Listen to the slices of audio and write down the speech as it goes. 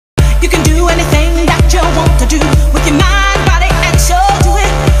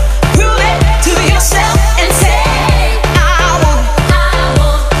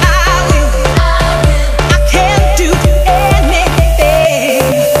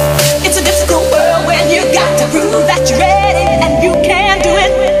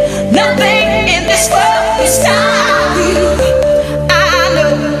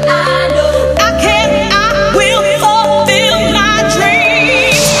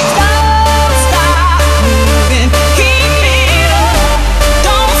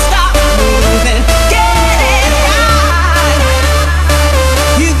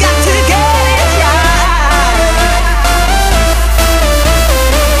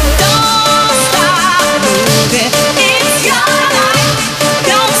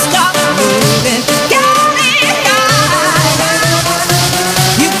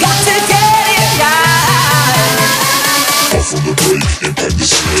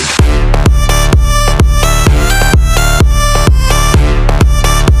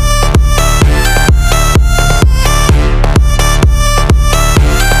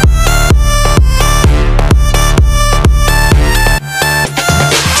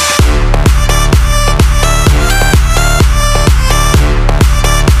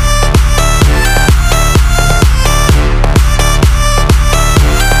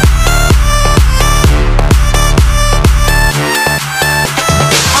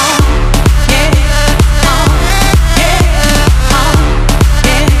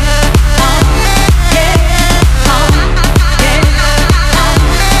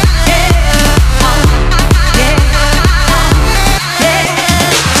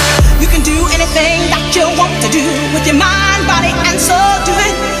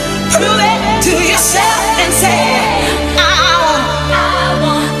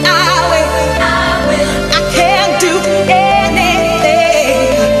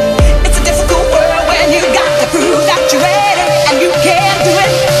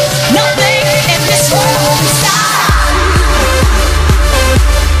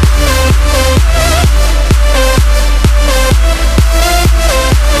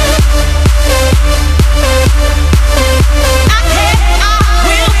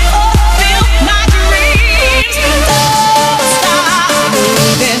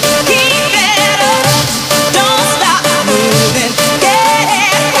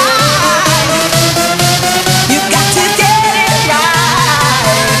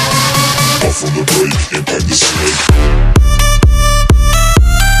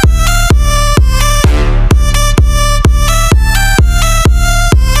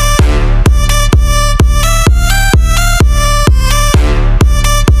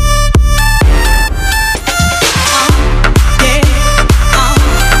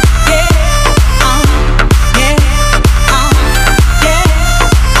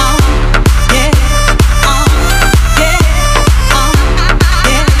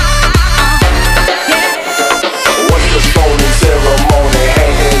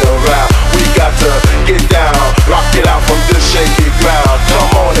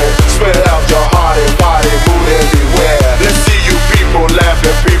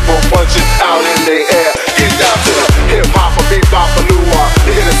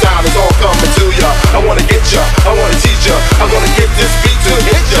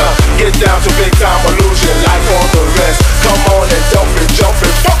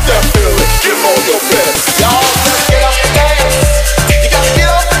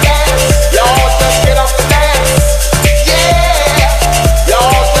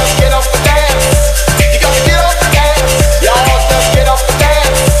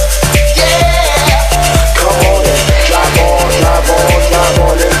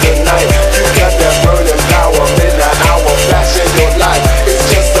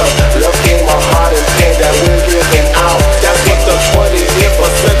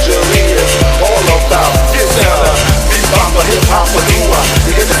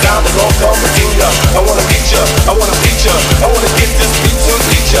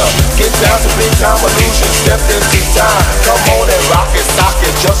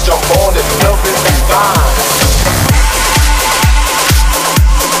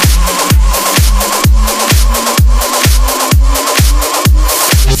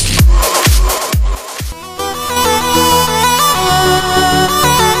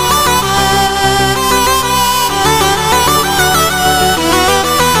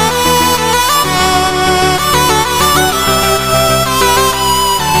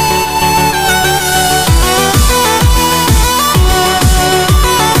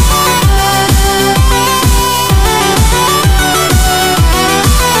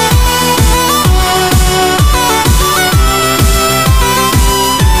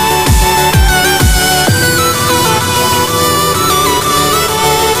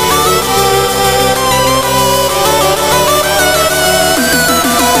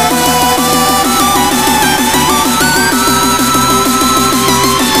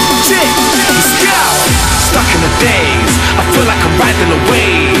days, I feel like I'm riding a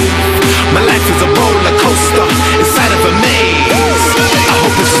wave. My life is a roller coaster inside of a maze. I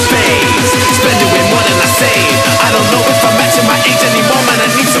hope it's a phase, spending way more than I save. I don't know if I'm matching my age anymore, man, I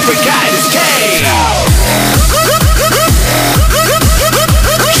need to break out of this cage.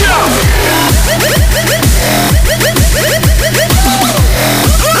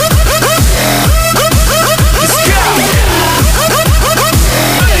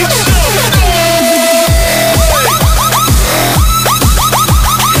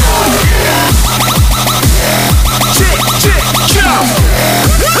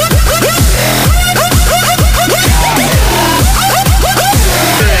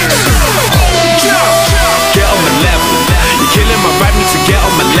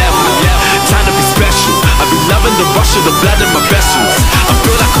 The blood in my vessels, I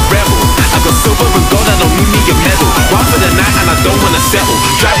feel like a rebel. I got silver and gold, I don't need me a medal. One for the night and I don't wanna settle.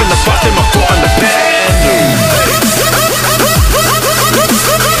 Driving the bus in my foot on the pedal.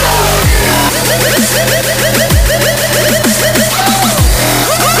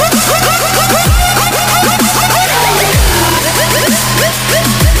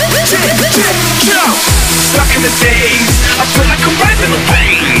 Stuck in the days, I feel like I'm riding a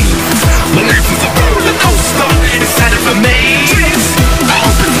wave. My life is a roller coaster inside of a maze. I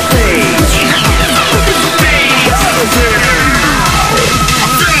hope it's a phase, I hope it's a phase. I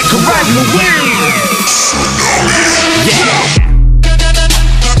feel like I'm riding a wave. Yeah.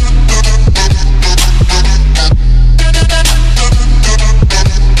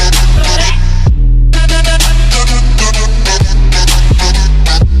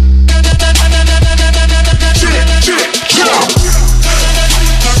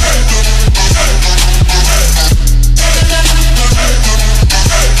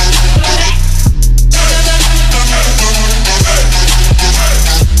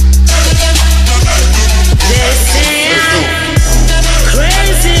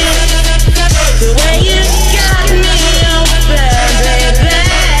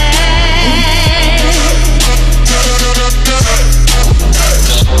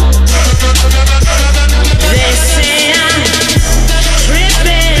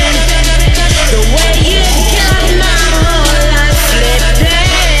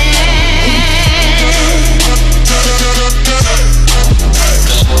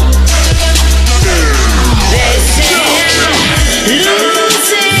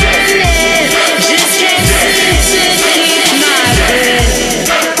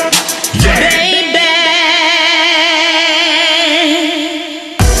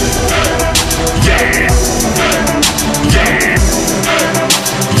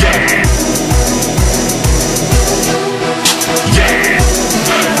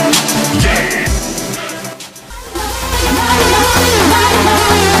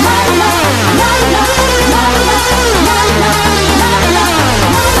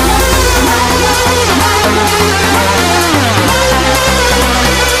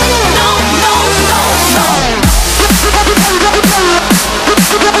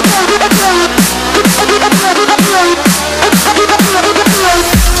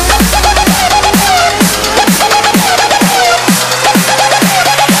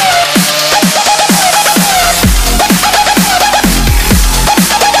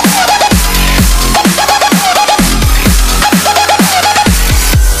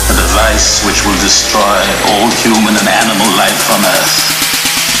 Which will destroy all human and animal life on Earth.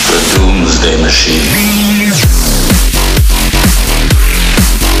 The Doomsday Machine.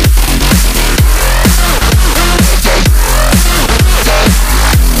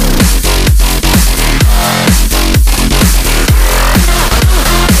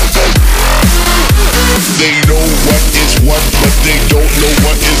 They know what is what, but they don't know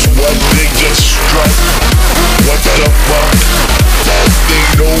what is what. They just strut. What the fuck? They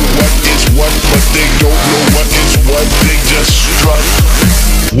know what is what, but they don't know what is what. They just strut.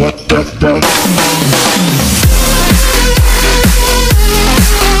 What the fuck?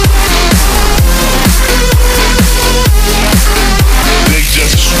 They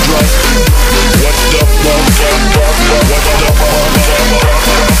just strut. What the fuck? What the fuck?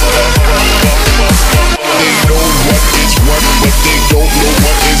 They know what is what, but they don't know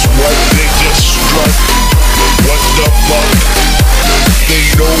what is what. They just strut. What the fuck? They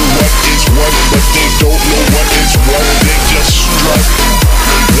know what is what, but they don't know what is what. They just strut.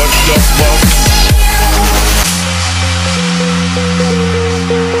 What the fuck?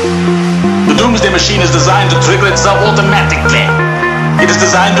 The Doomsday Machine is designed to trigger itself automatically. It is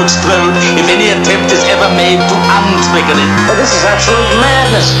designed to explode if any attempt is ever made to untrigger it. But this is absolute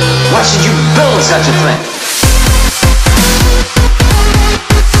madness. Why should you build such a thing?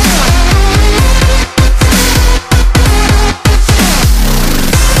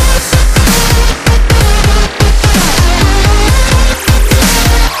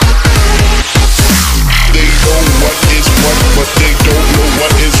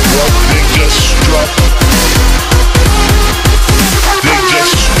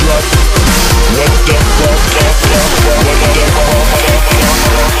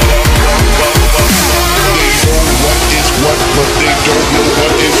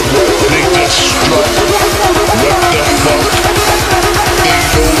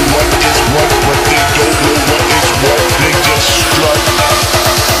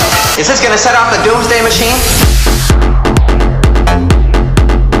 gonna set off the doomsday machine?